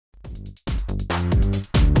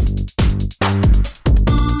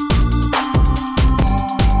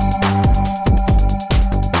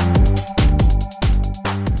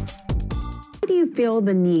feel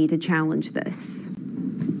the need to challenge this?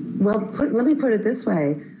 Well, let me put it this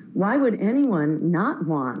way. Why would anyone not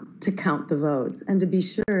want to count the votes and to be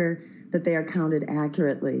sure that they are counted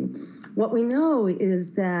accurately? What we know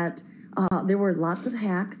is that there were lots of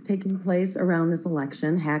hacks taking place around this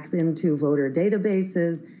election, hacks into voter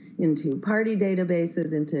databases, into party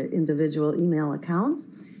databases, into individual email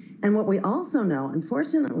accounts. And what we also know,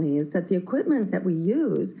 unfortunately, is that the equipment that we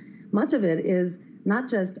use, much of it is not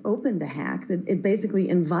just open to hacks. It basically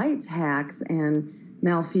invites hacks and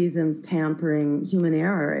malfeasance, tampering, human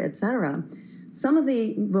error, etc. Some of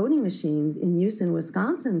the voting machines in use in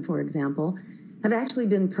Wisconsin, for example, have actually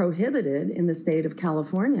been prohibited in the state of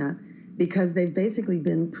California because they've basically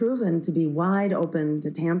been proven to be wide open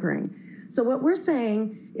to tampering. So what we're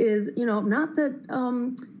saying is, not that,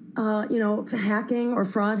 hacking or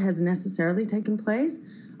fraud has necessarily taken place.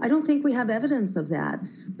 I don't think we have evidence of that,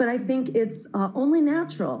 but I think it's only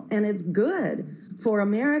natural and it's good for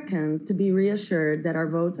Americans to be reassured that our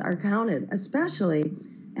votes are counted, especially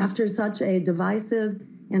after such a divisive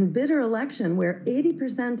and bitter election where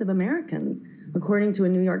 80% of Americans, according to a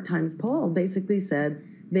New York Times poll, basically said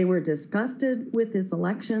they were disgusted with this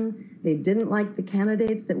election. They didn't like the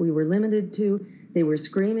candidates that we were limited to. They were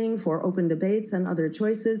screaming for open debates and other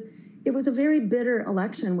choices. It was a very bitter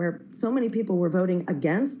election where so many people were voting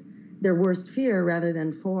against their worst fear rather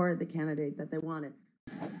than for the candidate that they wanted.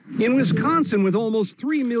 In Wisconsin, with almost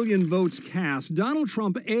 3 million votes cast, Donald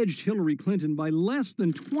Trump edged Hillary Clinton by less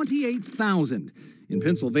than 28,000. In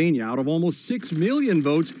Pennsylvania, out of almost 6 million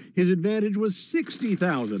votes, his advantage was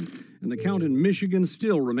 60,000. And the count in Michigan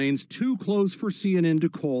still remains too close for CNN to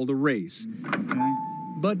call the race.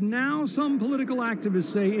 But now some political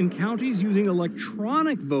activists say in counties using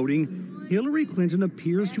electronic voting, Hillary Clinton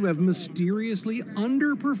appears to have mysteriously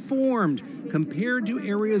underperformed compared to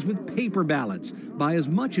areas with paper ballots by as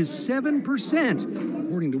much as 7%,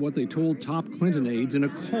 according to what they told top Clinton aides in a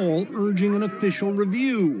call urging an official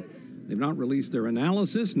review. They've not released their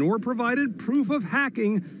analysis nor provided proof of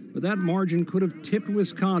hacking, but that margin could have tipped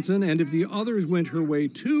Wisconsin, and if the others went her way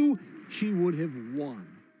too, she would have won.